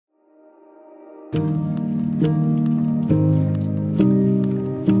I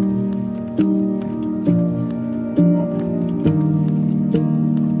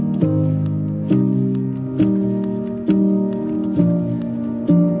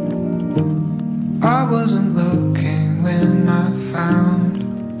wasn't looking when I found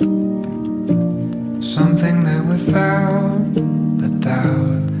something that without a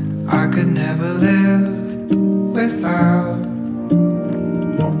doubt I could never live without.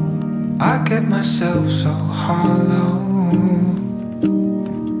 I get myself so hollow.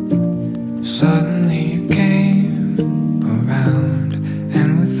 Suddenly you came around,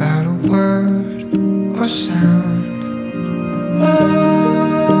 and without a word or sound,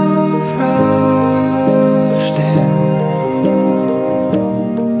 love rushed in.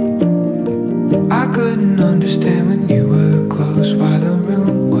 I couldn't understand when you were close why the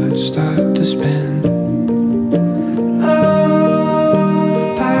room would start to spin.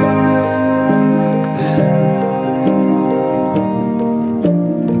 Love back then,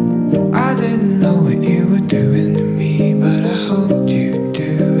 I didn't know what you were doing to me, but I hoped you'd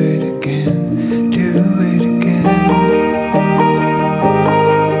do it again, do it again.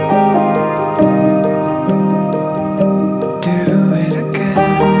 Do it again.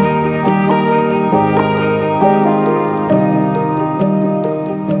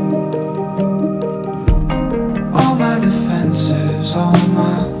 All my defenses, all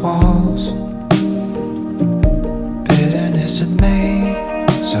my walls, bitterness had made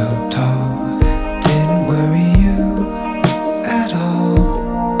so tall, didn't worry you at all.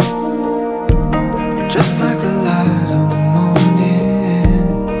 Just like the light of the morning,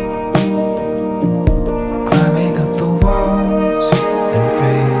 climbing up the walls and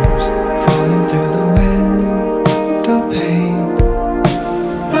frames, falling through the window pane.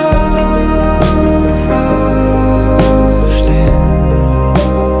 Love rushed in.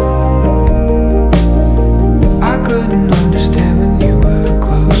 I couldn't understand when you were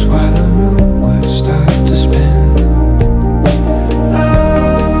close why the room would start to spin.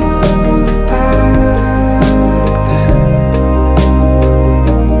 Love back then,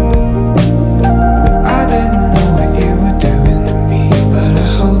 I didn't know what you were doing to me, but I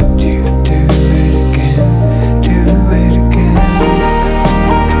hoped you'd do it again, do it again.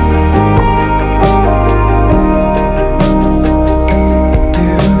 Do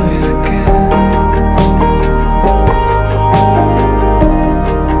it again.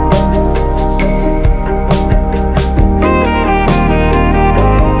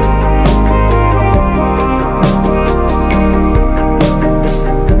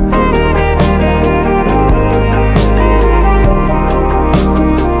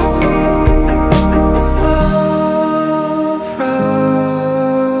 Love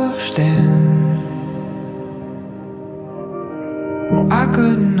rushed in. I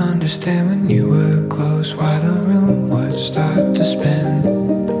couldn't understand when you were close why the room would start to spin.